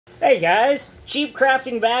Hey guys, Cheap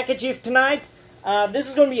Crafting back at you tonight. This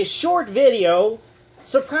is going to be a short video,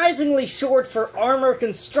 surprisingly short for armor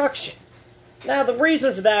construction. Now the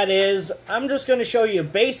reason for that is, I'm just going to show you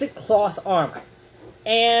basic cloth armor.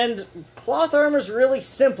 And cloth armor is really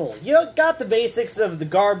simple. You got the basics of the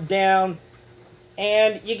garb down,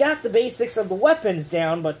 and you got the basics of the weapons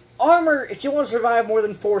down, but armor, if you want to survive more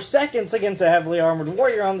than 4 seconds against a heavily armored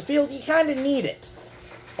warrior on the field, you kind of need it.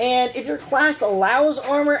 And if your class allows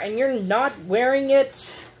armor and you're not wearing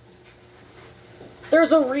it,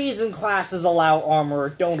 there's a reason classes allow armor or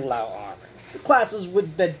don't allow armor. The classes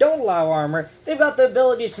that don't allow armor, they've got the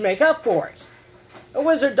abilities to make up for it. A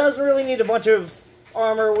wizard doesn't really need a bunch of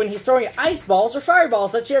armor when he's throwing ice balls or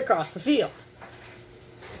fireballs at you across the field.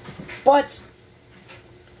 But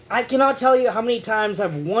I cannot tell you how many times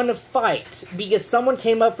I've won a fight because someone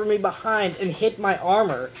came up from me behind and hit my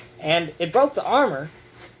armor, and it broke the armor,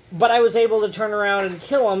 but I was able to turn around and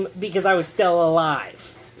kill him because I was still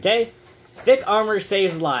alive. Okay? Thick armor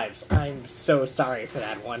saves lives. I'm so sorry for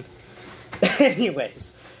that one.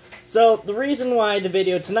 Anyways, so the reason why the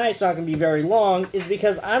video tonight's not going to be very long is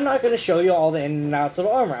because I'm not going to show you all the ins and outs of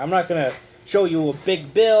armor. I'm not going to show you a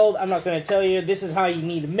big build. I'm not going to tell you this is how you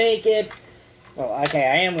need to make it. Well, okay,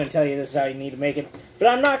 I am going to tell you this is how you need to make it, but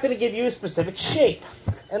I'm not going to give you a specific shape.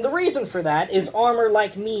 And the reason for that is armor,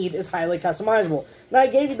 like mead, is highly customizable. Now, I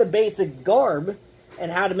gave you the basic garb and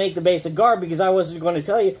how to make the basic garb because I wasn't going to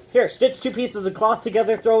tell you, here, stitch 2 pieces of cloth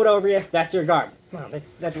together, throw it over you, that's your garb. Well,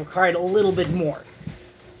 that required a little bit more.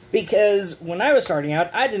 Because when I was starting out,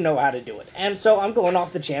 I didn't know how to do it. And so I'm going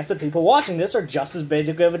off the chance that people watching this are just as big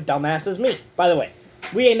of a dumbass as me. By the way,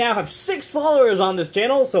 we now have 6 followers on this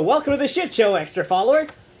channel, so welcome to the shit show, extra follower.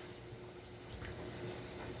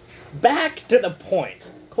 Back to the point.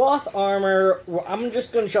 Cloth armor, I'm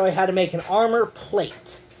just going to show you how to make an armor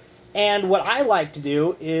plate. And what I like to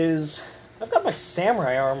do is, I've got my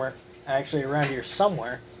samurai armor actually around here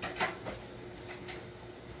somewhere.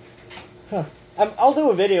 I'll do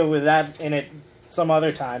a video with that in it some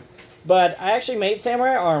other time. But I actually made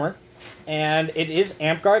samurai armor, and it is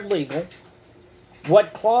Amtgard legal.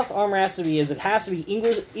 What cloth armor has to be is it has to be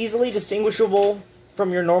easily distinguishable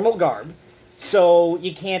from your normal garb. So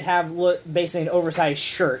you can't have basically an oversized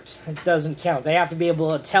shirt. It doesn't count. They have to be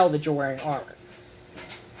able to tell that you're wearing armor.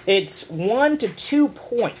 It's 1 to 2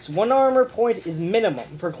 points. 1 armor point is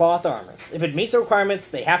minimum for cloth armor. If it meets the requirements,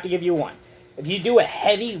 they have to give you 1. If you do a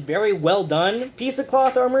heavy, very well done piece of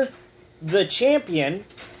cloth armor, the champion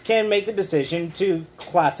can make the decision to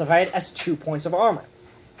classify it as 2 points of armor.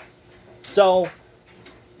 So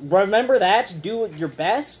remember that, do your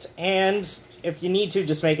best, and if you need to,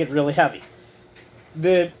 just make it really heavy.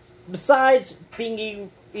 Besides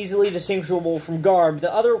being easily distinguishable from garb,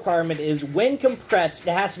 the other requirement is when compressed,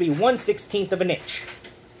 it has to be 1/16 of an inch.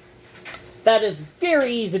 That is very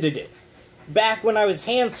easy to do. Back when I was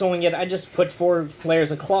hand sewing it, I just put 4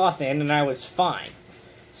 layers of cloth in and I was fine.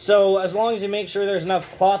 So as long as you make sure there's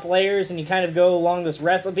enough cloth layers and you kind of go along this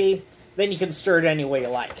recipe, then you can stir it any way you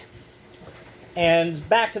like. And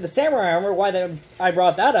back to the samurai armor, why I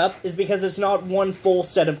brought that up is because it's not one full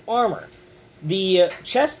set of armor. The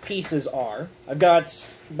chest pieces are, I've got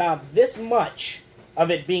about this much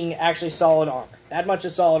of it being actually solid armor. That much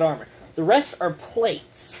is solid armor. The rest are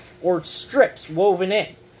plates, or strips, woven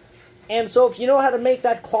in. And so if you know how to make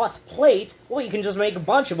that cloth plate, well, you can just make a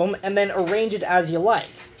bunch of them and then arrange it as you like.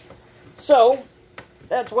 So,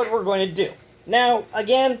 that's what we're going to do. Now,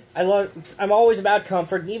 again, I'm always about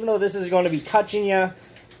comfort, even though this is going to be touching you.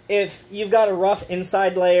 If you've got a rough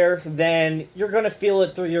inside layer, then you're going to feel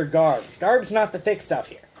it through your garb. Garb's not the thick stuff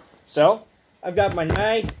here. So, I've got my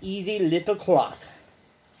nice, easy little cloth.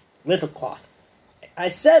 Little cloth. I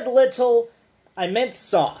said little, I meant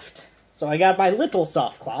soft. So I got my little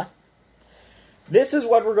soft cloth. This is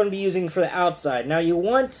what we're going to be using for the outside. Now, you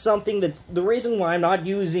want something that's... The reason why I'm not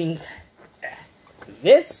using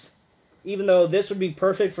this, even though this would be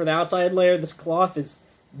perfect for the outside layer, this cloth is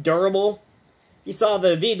durable. You saw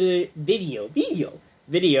the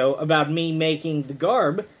video about me making the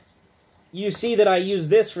garb. You see that I use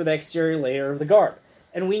this for the exterior layer of the garb.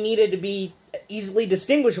 And we need it to be easily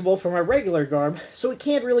distinguishable from our regular garb, so we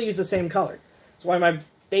can't really use the same color. That's why my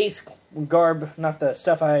base garb, not the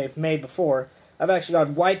stuff I made before, I've actually got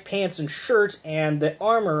white pants and shirt, and the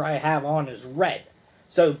armor I have on is red.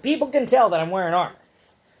 So people can tell that I'm wearing armor.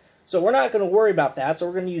 So we're not going to worry about that, so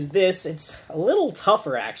we're going to use this. It's a little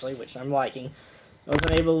tougher, actually, which I'm liking. I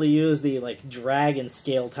wasn't able to use the, like, dragon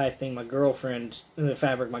scale type thing the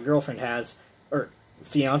fabric my girlfriend has, or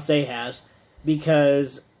fiance has,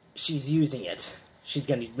 because she's using it. She's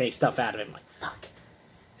going to make stuff out of it. I'm like, fuck.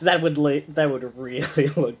 because that would really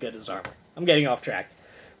look good as armor. I'm getting off track.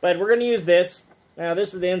 But we're going to use this. Now,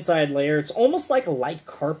 this is the inside layer. It's almost like a light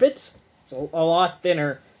carpet. It's a lot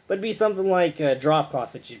thinner, but it'd be something like a drop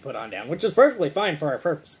cloth that you'd put on down, which is perfectly fine for our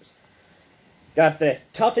purposes. Got the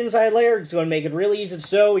tough inside layer. It's going to make it really easy to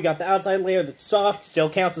sew. We got the outside layer that's soft, still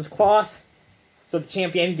counts as cloth, so the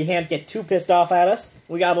champion can't get too pissed off at us.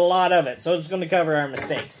 We got a lot of it, so it's going to cover our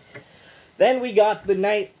mistakes. Then we got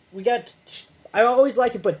I always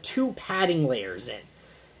like to put 2 padding layers in.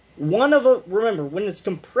 One of them, remember, when it's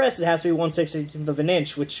compressed, it has to be 1/16 of an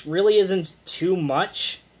inch, which really isn't too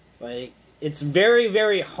much. Like, it's very,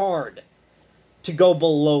 very hard to go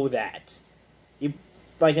below that.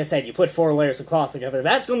 Like I said, you put 4 layers of cloth together.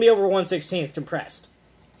 That's going to be over 1/16 compressed.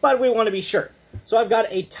 But we want to be sure. So I've got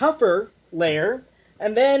a tougher layer,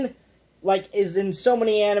 and then, like is in so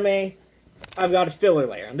many anime, I've got a filler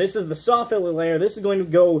layer. And this is the soft filler layer. This is going to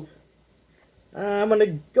go... I'm going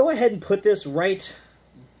to go ahead and put this right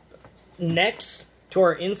next to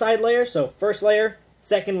our inside layer. So first layer,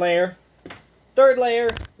 second layer, third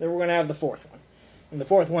layer, then we're going to have the fourth one. And the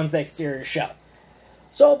fourth one's the exterior shell.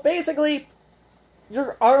 So basically,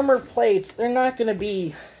 your armor plates, they're not going to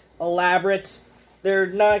be elaborate. They're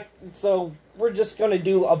not, so we're just going to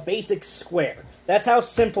do a basic square. That's how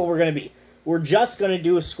simple we're going to be. We're just going to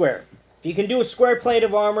do a square. If you can do a square plate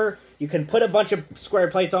of armor, you can put a bunch of square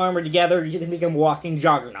plates of armor together, you can become a walking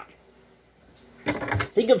juggernaut.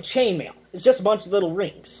 Think of chainmail. It's just a bunch of little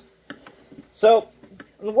rings. So,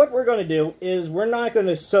 what we're going to do is we're not going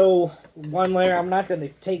to sew one layer. I'm not going to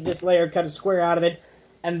take this layer, cut a square out of it,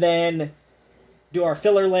 and then do our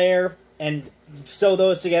filler layer and sew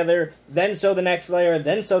those together, then sew the next layer,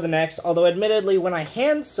 then sew the next. Although, admittedly, when I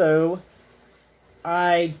hand sew,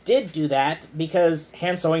 I did do that because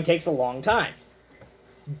hand sewing takes a long time.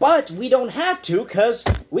 But we don't have to because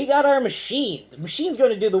we got our machine. The machine's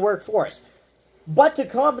going to do the work for us. But to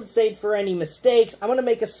compensate for any mistakes, I'm going to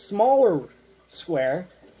make a smaller square.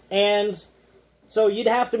 And so you'd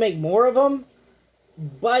have to make more of them,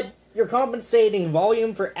 but you're compensating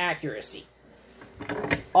volume for accuracy.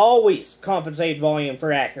 Always compensate volume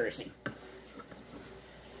for accuracy.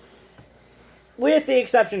 With the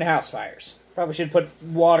exception of house fires. Probably should put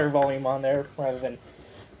water volume on there rather than...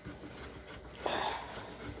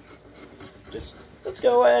 Just, let's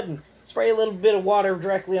go ahead and spray a little bit of water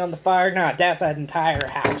directly on the fire. Nah, that's that entire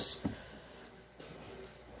house.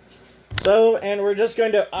 So, and we're just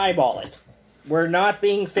going to eyeball it. We're not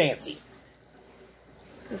being fancy.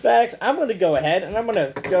 In fact, I'm going to go ahead and I'm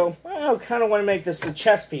going to go, well, I kind of want to make this a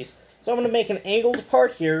chest piece. So I'm going to make an angled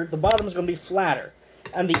part here. The bottom is going to be flatter.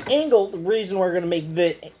 And the angle, the reason we're going to make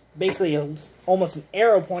the basically almost an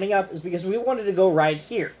arrow pointing up is because we wanted to go right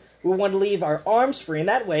here. We want to leave our arms free, and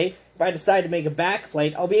that way, if I decide to make a back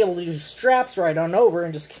plate, I'll be able to do straps right on over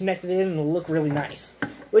and just connect it in and it'll look really nice.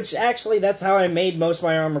 Which, actually, that's how I made most of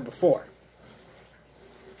my armor before.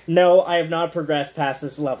 No, I have not progressed past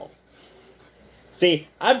this level. See,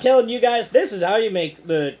 I'm telling you guys, this is how you make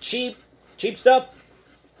the cheap stuff.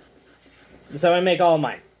 This is how I make all of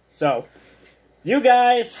mine. So, you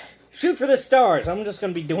guys, shoot for the stars. I'm just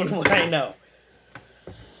going to be doing what I know.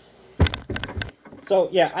 So,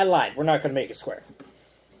 yeah, I lied. We're not going to make a square.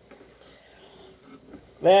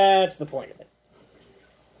 That's the point of it.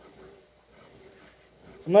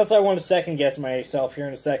 Unless I want to second guess myself here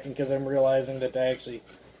in a second, because I'm realizing that I actually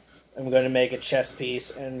am going to make a chest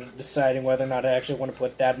piece and deciding whether or not I actually want to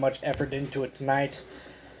put that much effort into it tonight.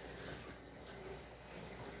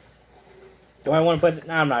 Do I want to put...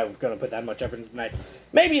 No, I'm not going to put that much effort into tonight.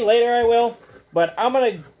 Maybe later I will, but I'm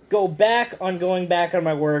going to go back on going back on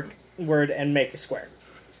my word and make a square.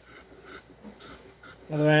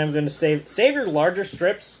 Otherwise, I'm going to save your larger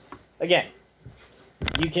strips. Again,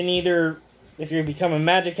 you can either, if you become a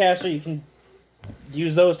magic caster, you can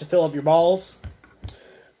use those to fill up your balls.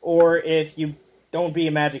 Or if you don't be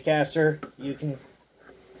a magic caster, you can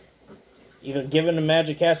either give them to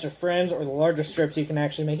magic caster friends, or the larger strips you can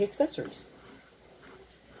actually make accessories.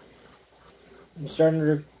 I'm starting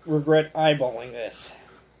to regret eyeballing this,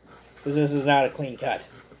 because this is not a clean cut.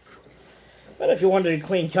 But if you wanted a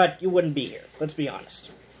clean cut, you wouldn't be here. Let's be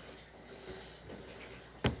honest.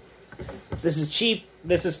 This is cheap.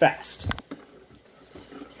 This is fast.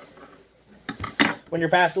 When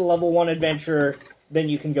you're past a level 1 adventurer, then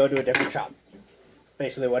you can go to a different shop.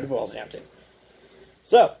 Basically what it boils down to.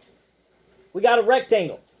 So, we got a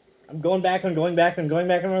rectangle. I'm going back on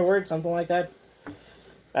my word, something like that.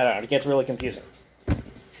 I don't know, it gets really confusing.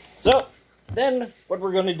 So, then what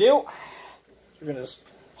we're going to do, we're going to just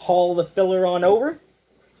haul the filler on over.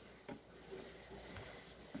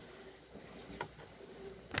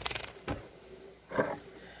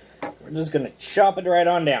 We're just going to chop it right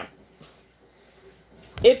on down.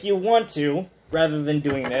 If you want to, rather than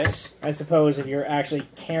doing this, I suppose if you're actually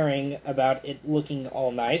caring about it looking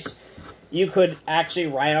all nice, you could actually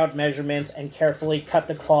write out measurements and carefully cut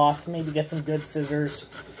the cloth, maybe get some good scissors.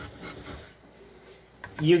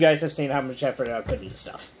 You guys have seen how much effort I put into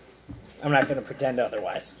stuff. I'm not going to pretend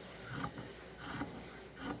otherwise.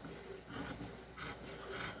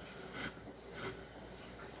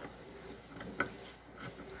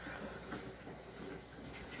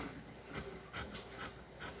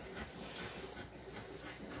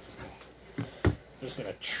 Just going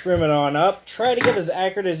to trim it on up. Try to get as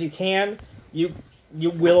accurate as you can. You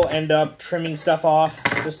will end up trimming stuff off,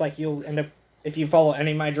 just like you'll end up, if you follow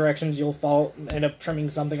any of my directions, you'll end up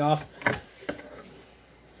trimming something off.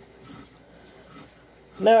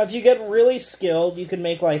 Now, if you get really skilled, you can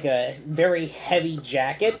make like a very heavy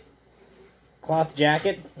jacket, cloth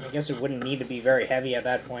jacket. I guess it wouldn't need to be very heavy at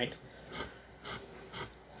that point.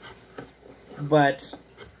 But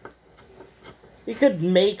you could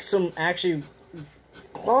make some actually...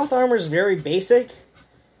 Cloth armor is very basic,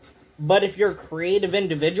 but if you're a creative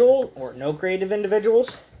individual, or no creative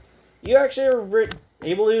individuals, you actually are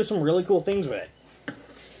able to do some really cool things with it.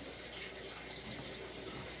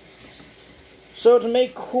 So to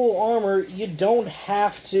make cool armor, you don't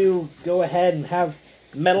have to go ahead and have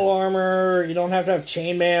metal armor, you don't have to have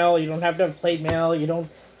chainmail, you don't have to have plate mail, you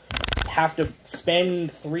don't have to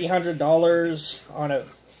spend $300 on a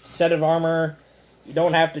set of armor. You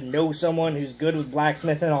don't have to know someone who's good with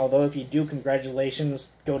blacksmithing, although if you do, congratulations,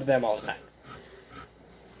 go to them all the time.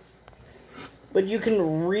 But you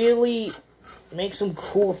can really make some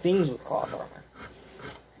cool things with cloth armor.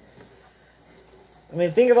 I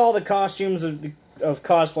mean, think of all the costumes of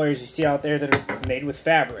cosplayers you see out there that are made with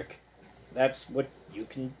fabric. That's what you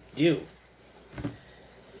can do.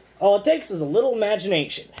 All it takes is a little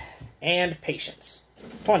imagination and patience.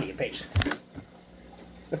 Plenty of patience.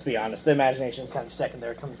 Let's be honest, the imagination is kind of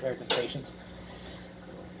secondary compared to the patience.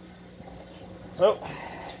 So,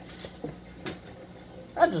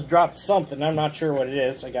 I just dropped something. I'm not sure what it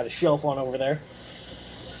is. I got a shelf on over there.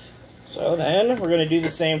 So then, we're going to do the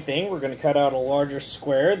same thing. We're going to cut out a larger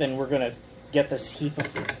square. Then we're going to get this heap of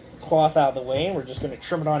cloth out of the way. And we're just going to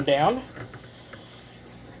trim it on down.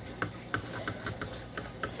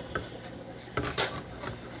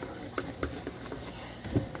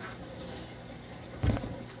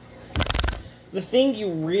 The thing you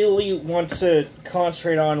really want to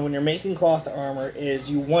concentrate on when you're making cloth armor is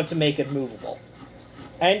you want to make it movable.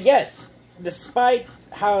 And yes, despite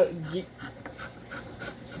how...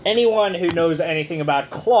 anyone who knows anything about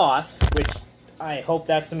cloth, which I hope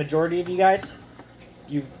that's the majority of you guys,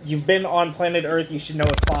 you've been on planet Earth, you should know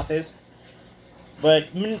what cloth is. But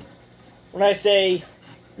when I say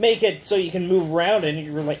make it so you can move around and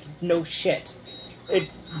you're like, no shit.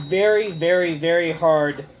 It's very, very, very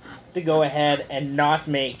hard to go ahead and not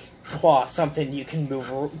make cloth something you can't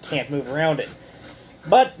move around in.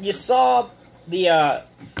 But you saw the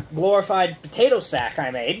glorified potato sack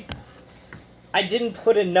I made. I didn't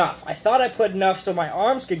put enough. I thought I put enough so my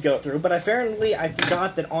arms could go through, but apparently I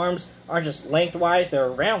forgot that arms aren't just lengthwise, they're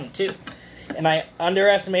round too. And I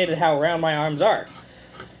underestimated how round my arms are.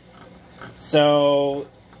 So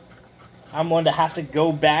I'm going to have to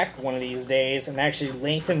go back one of these days and actually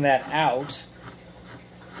lengthen that out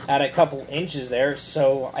at a couple inches there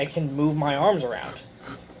so I can move my arms around.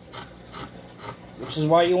 Which is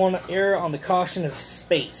why you want to err on the caution of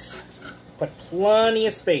space. Put plenty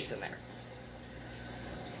of space in there.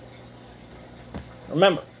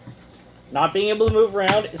 Remember, not being able to move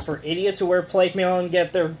around is for idiots who wear plate mail and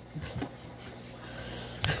get their...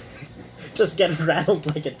 just getting rattled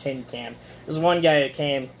like a tin can. There's one guy that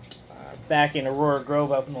came back in Aurora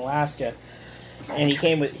Grove up in Alaska, and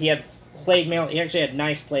he had plate mail. He actually had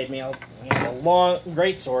nice plate mail. He had a long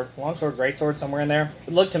greatsword somewhere in there.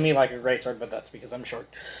 It looked to me like a greatsword, but that's because I'm short.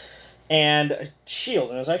 And a shield,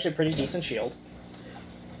 and it was actually a pretty decent shield.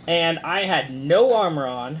 And I had no armor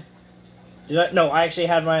on. No, I actually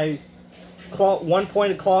had my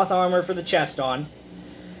one-pointed cloth armor for the chest on.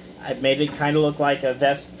 I made it kind of look like a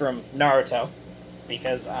vest from Naruto,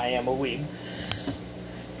 because I am a weeb.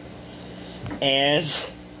 And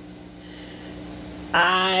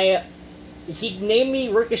he named me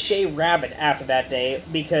Ricochet Rabbit after that day,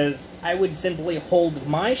 because I would simply hold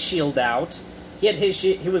my shield out. He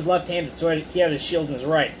was left-handed, so he had his shield in his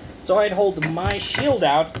right. So I'd hold my shield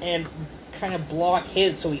out and kind of block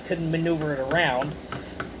his so he couldn't maneuver it around.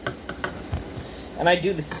 And I'd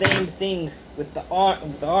do the same thing with the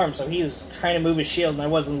arm. So he was trying to move his shield and I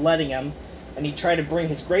wasn't letting him. And he'd try to bring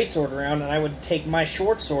his greatsword around, and I would take my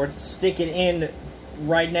short sword, stick it in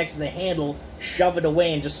right next to the handle, shove it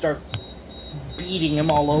away, and just start beating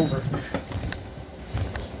him all over.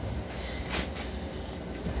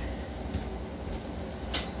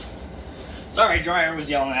 Sorry, Dryer was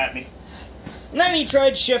yelling at me. And then he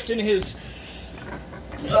tried shifting his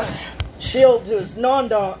shield to his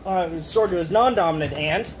sword to his non-dominant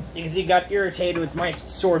hand, because he got irritated with my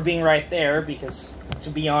sword being right there, because, to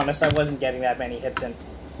be honest, I wasn't getting that many hits in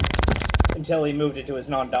until he moved it to his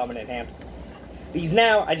non-dominant hand. Because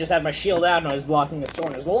now, I just had my shield out and I was blocking his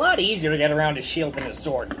sword. It was a lot easier to get around his shield than his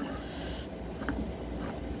sword.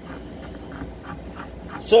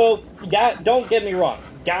 So, don't get me wrong.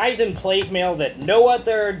 Guys in plate mail that know what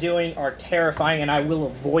they're doing are terrifying, and I will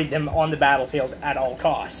avoid them on the battlefield at all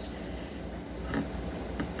costs.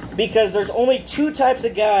 Because there's only two types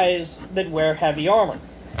of guys that wear heavy armor.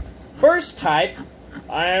 First type,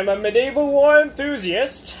 I am a medieval war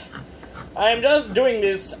enthusiast. I am just doing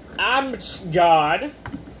this Amtsgard.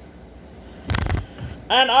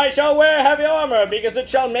 And I shall wear heavy armor because it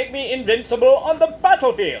shall make me invincible on the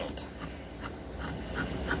battlefield.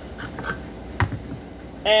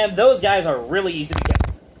 And those guys are really easy to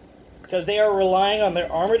kill, because they are relying on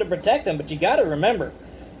their armor to protect them. But you gotta remember,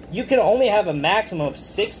 you can only have a maximum of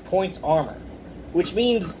 6 points armor, which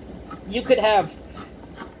means you could have,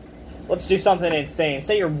 let's do something insane.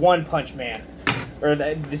 Say you're One Punch Man, or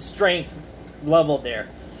the strength level there,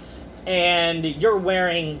 and you're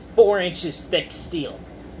wearing 4 inches thick steel.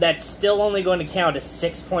 That's still only going to count as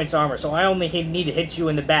 6 points armor, so I only need to hit you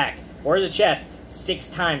in the back or the chest 6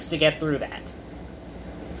 times to get through that.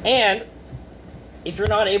 And if you're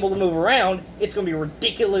not able to move around, it's going to be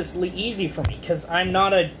ridiculously easy for me, because I'm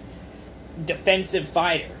not a defensive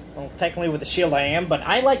fighter. Well, technically with the shield I am, but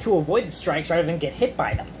I like to avoid the strikes rather than get hit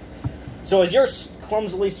by them. So as you're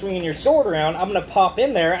clumsily swinging your sword around, I'm going to pop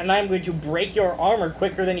in there, and I'm going to break your armor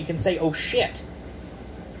quicker than you can say, oh shit.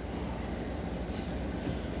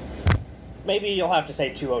 Maybe you'll have to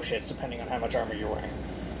say 2 oh shits, depending on how much armor you're wearing.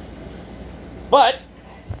 But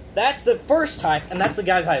that's the first type, and that's the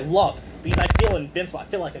guys I love, because I feel invincible. I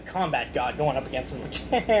feel like a combat god going up against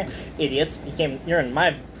them. Idiots. You're in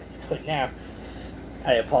my hood now.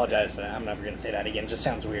 I apologize for that. I'm never going to say that again. It just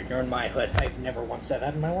sounds weird. You're in my hood. I've never once said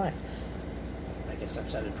that in my life. I guess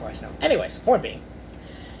I've said it twice now. Anyways, point being.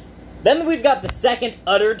 Then we've got the second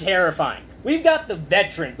utter terrifying. We've got the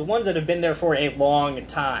veterans, the ones that have been there for a long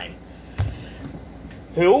time,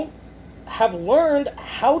 who have learned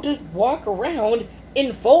how to walk around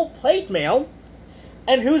in full plate mail,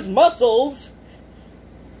 and whose muscles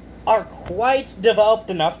are quite developed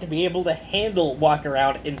enough to be able to handle walk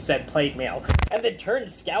around in said plate mail, and then turn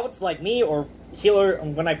scouts like me, or healer,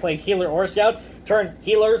 when I play healer or scout, turn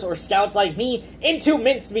healers or scouts like me into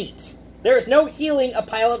mincemeat. There is no healing a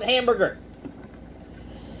pile of hamburger.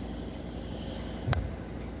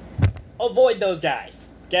 Avoid those guys,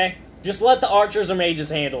 okay? Just let the archers or mages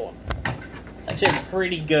handle them. It's actually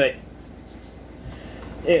pretty good.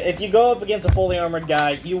 If you go up against a fully armored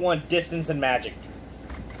guy, you want distance and magic.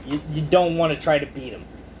 You don't want to try to beat him.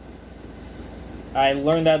 I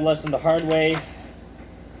learned that lesson the hard way.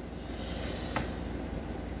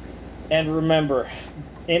 And remember,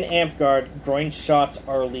 in Amtgard, groin shots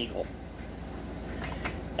are illegal.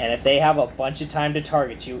 And if they have a bunch of time to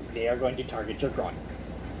target you, they are going to target your groin.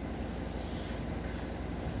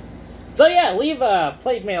 So yeah, leave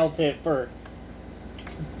plate mail for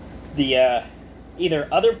the either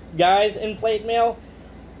other guys in plate mail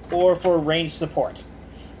or for range support.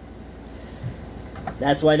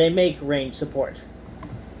 That's why they make range support.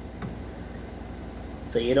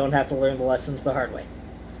 So you don't have to learn the lessons the hard way.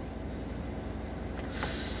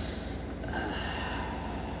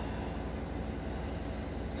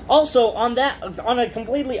 Also, on a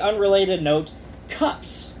completely unrelated note,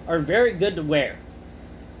 cups are very good to wear.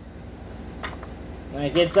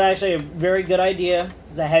 Like, it's actually a very good idea.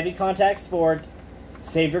 It's a heavy contact sport.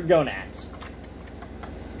 Save your gonads.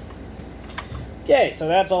 Okay, so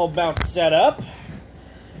that's all about set up.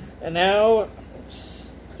 And now, let's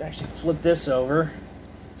actually flip this over.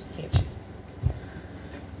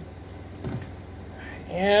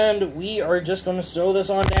 And we are just going to sew this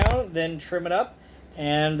on down, then trim it up,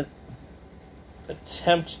 and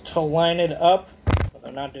attempt to line it up. But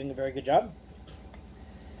I'm not doing a very good job.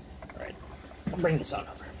 Alright, I'll bring this on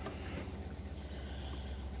over.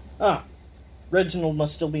 Ah, Reginald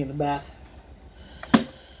must still be in the bath.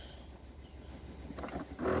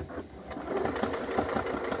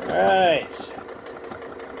 Alright.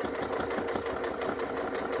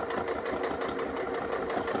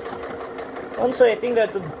 Honestly, I think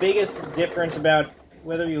that's the biggest difference about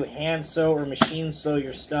whether you hand sew or machine sew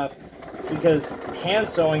your stuff. Because hand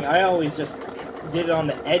sewing, I always just did it on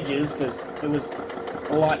the edges because it was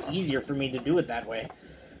a lot easier for me to do it that way.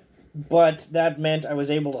 But that meant I was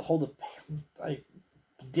able to hold it. I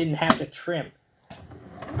didn't have to trim.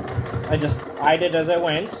 I just eyed it as I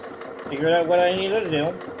went, figured out what I needed to do,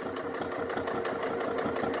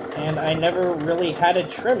 and I never really had to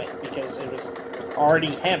trim it because it was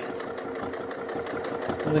already hemmed.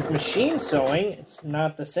 With machine sewing, it's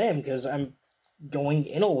not the same because I'm going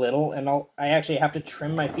in a little, and I actually have to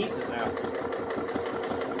trim my pieces now.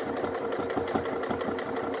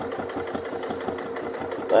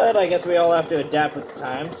 But I guess we all have to adapt with the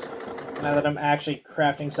times, now that I'm actually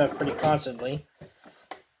crafting stuff pretty constantly.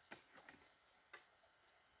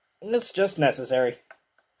 And it's just necessary.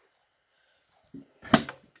 I'm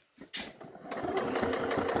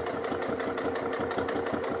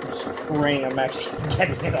just praying I'm actually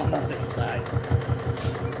getting it on the other side.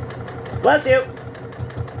 Bless you!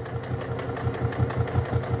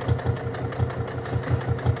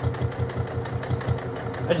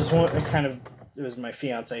 I just want to kind of... It was my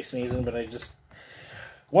fiance sneezing, but I just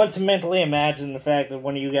want to mentally imagine the fact that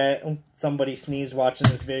one of you guys... Somebody sneezed watching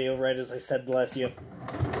this video right as I said bless you.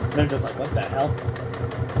 They're just like, what the hell?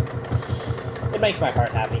 It makes my heart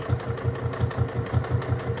happy.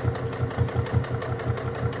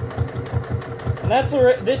 And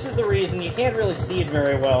this is the reason you can't really see it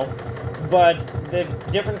very well, but the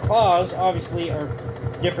different claws obviously are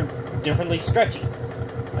differently stretchy.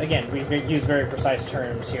 Again, we've used very precise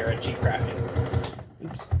terms here at Cheap Crafting.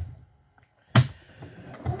 Oops.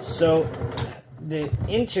 So the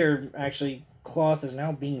interior actually cloth is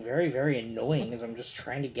now being very, very annoying as I'm just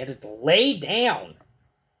trying to get it to lay down.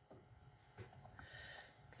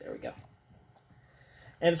 There we go.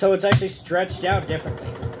 And so it's actually stretched out differently.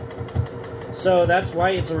 So that's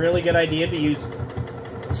why it's a really good idea to use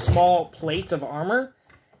small plates of armor,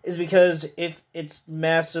 is because if it's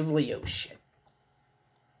massively... Oh, shit.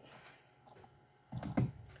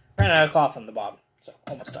 Ran out of cloth on the bottom, so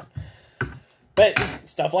almost done. But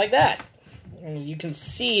stuff like that. And you can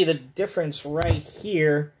see the difference right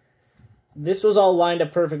here. This was all lined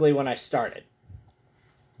up perfectly when I started.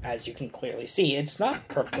 As you can clearly see, it's not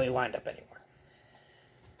perfectly lined up anymore.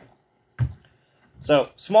 So,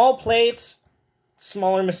 small plates,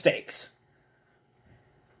 smaller mistakes.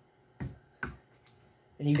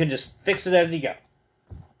 And you can just fix it as you go.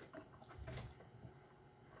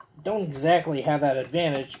 Don't exactly have that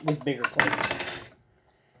advantage with bigger plates.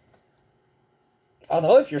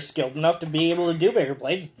 Although, if you're skilled enough to be able to do bigger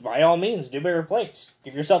plates, by all means, do bigger plates.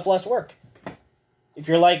 Give yourself less work. If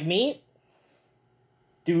you're like me,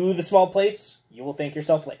 do the small plates, you will thank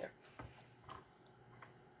yourself later.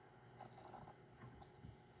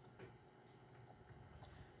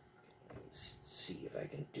 Let's see if I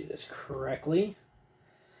can do this correctly.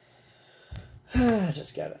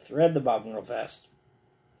 Just gotta thread the bobbin real fast.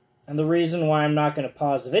 And the reason why I'm not going to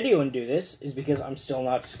pause the video and do this is because I'm still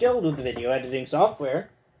not skilled with the video editing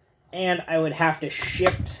software, and I would have to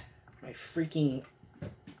shift my freaking...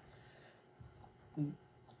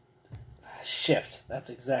 Shift, that's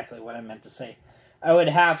exactly what I meant to say. I would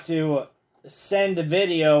have to send the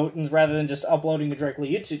video, rather than just uploading it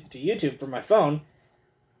directly to YouTube from my phone.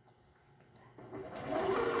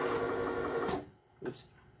 Oops.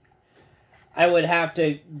 I would have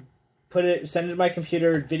to send it to my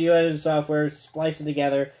computer, video editing software, splice it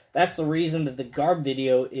together. That's the reason that the Garb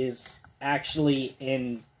video is actually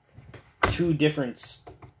in 2 different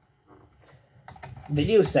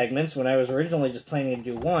video segments when I was originally just planning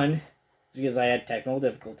to do one, because I had technical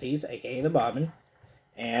difficulties, aka the bobbin,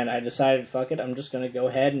 and I decided, fuck it, I'm just going to go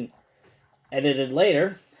ahead and edit it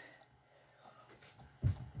later.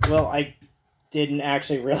 Well, I didn't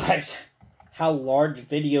actually realize how large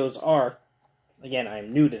videos are. Again,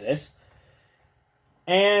 I'm new to this.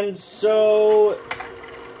 And so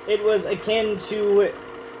it was akin to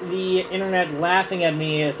the internet laughing at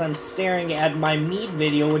me as I'm staring at my meat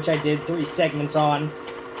video, which I did 3 segments on,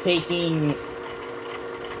 taking...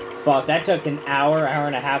 Fuck, that took an hour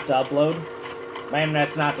and a half to upload. My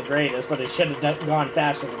internet's not the greatest, but it should have gone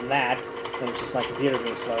faster than that. And it's just my computer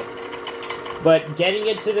being slow. But getting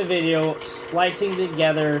it to the video, splicing it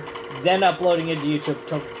together, then uploading it to YouTube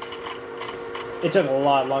took a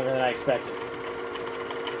lot longer than I expected.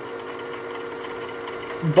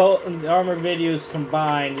 Both the armor videos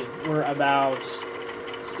combined were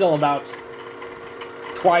still about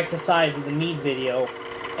twice the size of the meat video,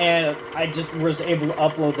 and I just was able to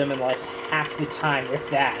upload them in like half the time, if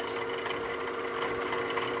that.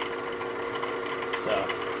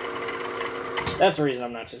 So that's the reason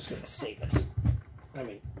I'm not just going to save it. I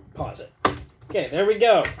mean, pause it. Okay, there we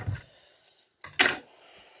go.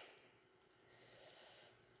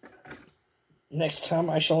 next time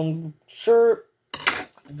I shall ensure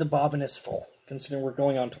the bobbin is full. Considering we're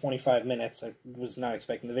going on 25 minutes, I was not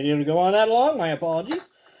expecting the video to go on that long. My apologies.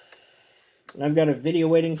 And I've got a video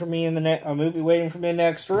waiting for me in a movie waiting for me in the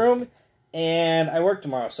next room, and I work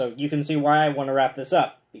tomorrow, so you can see why I want to wrap this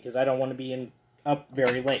up, because I don't want to be up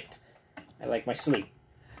very late. I like my sleep.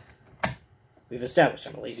 We've established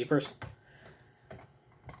I'm a lazy person.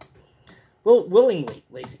 Well, willingly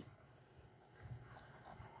lazy.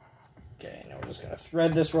 Okay, now we're just going to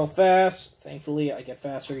thread this real fast. Thankfully, I get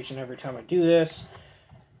faster each and every time I do this.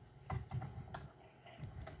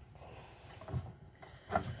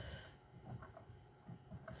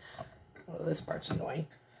 Oh, this part's annoying.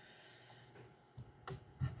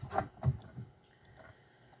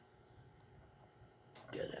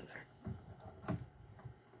 Get in there.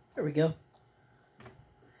 There we go.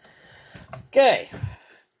 Okay.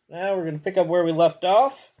 Now we're going to pick up where we left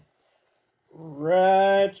off.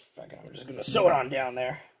 Right. Fuck, I'm just going to sew it on down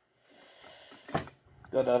there.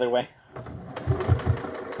 Go the other way.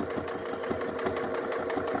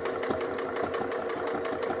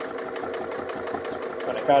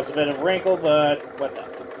 Going to cause a bit of wrinkle, but what the?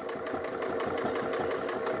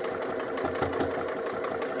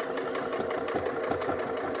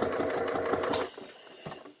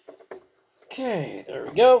 Okay, there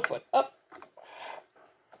we go. Flip up.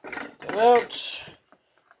 Get it out.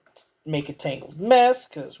 Make a tangled mess,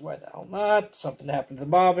 because why the hell not? Something happened to the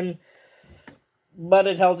bobbin. But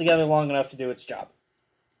it held together long enough to do its job.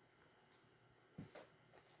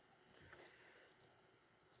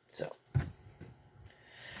 So.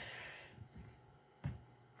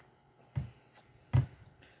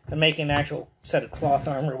 And making an actual set of cloth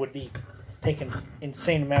armor would be take an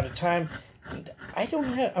insane amount of time. And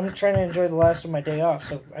I'm trying to enjoy the last of my day off,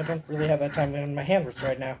 so I don't really have that time in my hands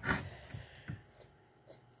right now.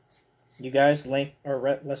 You guys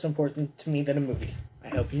are less important to me than a movie. I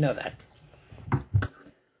hope you know that. I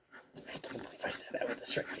can't believe I said that with a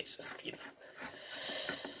straight face. That's beautiful.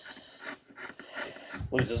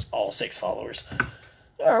 Loses all 6 followers.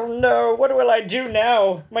 Oh no, what will I do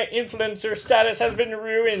now? My influencer status has been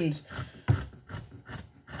ruined.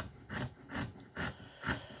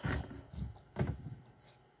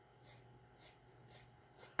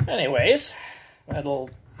 Anyways,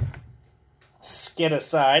 that'll skid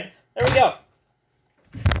aside. There we go.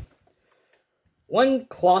 1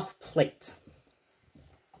 cloth plate.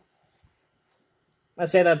 I'd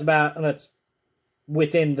say that's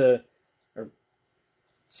within the, or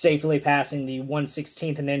safely passing the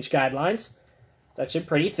 1/16 an inch guidelines. It's actually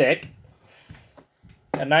pretty thick.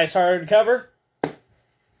 A nice hard cover.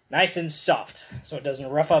 Nice and soft, so it doesn't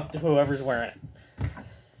rough up whoever's wearing it.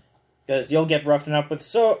 Because you'll get roughed up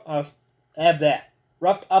with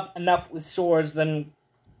roughed up enough with swords,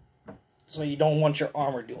 so you don't want your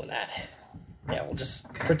armor doing that. Yeah, we'll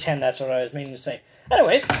just pretend that's what I was meaning to say.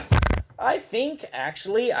 Anyways, I think,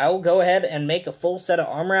 actually, I'll go ahead and make a full set of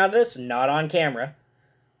armor out of this, not on camera.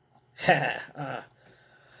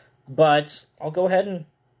 But I'll go ahead and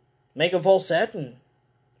make a full set, and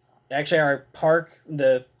actually our park,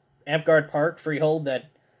 the Amtgard Park freehold that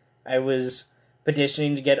I was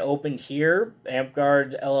petitioning to get opened here,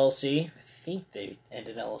 Amtgard LLC, I think they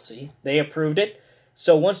ended LLC, they approved it.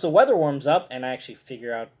 So once the weather warms up, and I actually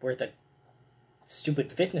figure out where the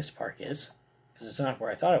stupid fitness park is, because it's not where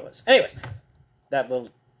I thought it was. Anyways, that little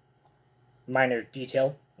minor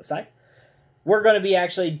detail aside, we're going to be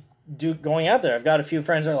actually going out there. I've got a few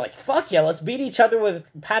friends that are like, fuck yeah, let's beat each other with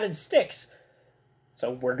padded sticks.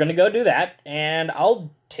 So we're going to go do that, and I'll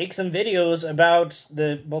take some videos about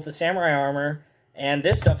both the samurai armor and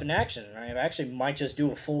this stuff in action. I actually might just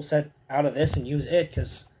do a full set out of this and use it,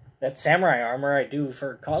 because that samurai armor I do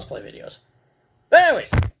for cosplay videos. But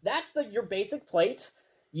anyways, that's your basic plate.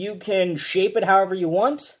 You can shape it however you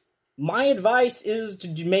want. My advice is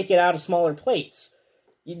to make it out of smaller plates.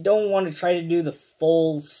 You don't want to try to do the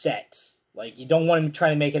full set. Like, you don't want to try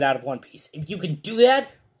to make it out of one piece. If you can do that,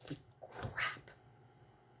 crap.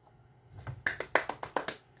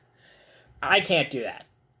 I can't do that.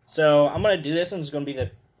 So, I'm going to do this, and it's going to be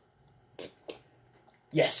the...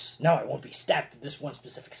 Yes, now I won't be stabbed at this one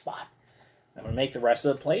specific spot. I'm going to make the rest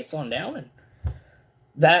of the plates on down, and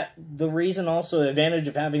the reason also, the advantage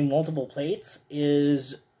of having multiple plates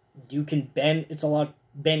is you can bend, it's a lot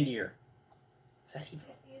bendier. Is that even?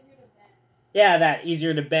 Easier to bend. Yeah,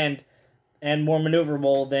 easier to bend and more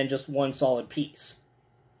maneuverable than just one solid piece.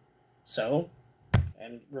 So,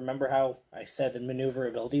 and remember how I said that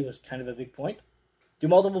maneuverability was kind of a big point? Do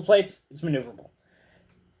multiple plates, it's maneuverable.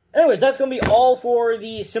 Anyways, that's going to be all for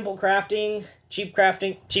the simple crafting, cheap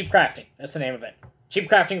crafting, that's the name of it. Cheap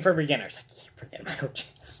crafting for beginners. I keep forgetting my own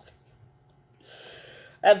channels.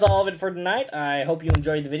 that's all of it for tonight. I hope you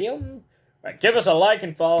enjoyed the video. Right, give us a like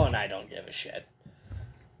and follow, and I don't give a shit.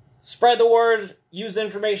 Spread the word. Use the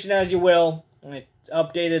information as you will. I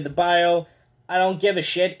updated the bio. I don't give a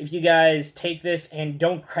shit if you guys take this and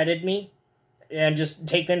don't credit me and just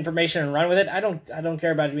take the information and run with it. I don't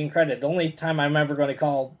care about it being credited. The only time I'm ever going to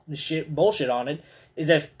call the bullshit on it is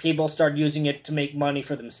if people start using it to make money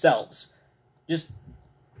for themselves. Just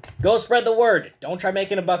go spread the word. Don't try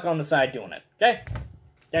making a buck on the side doing it. Okay?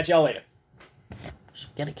 Catch y'all later.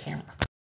 Just get a camera.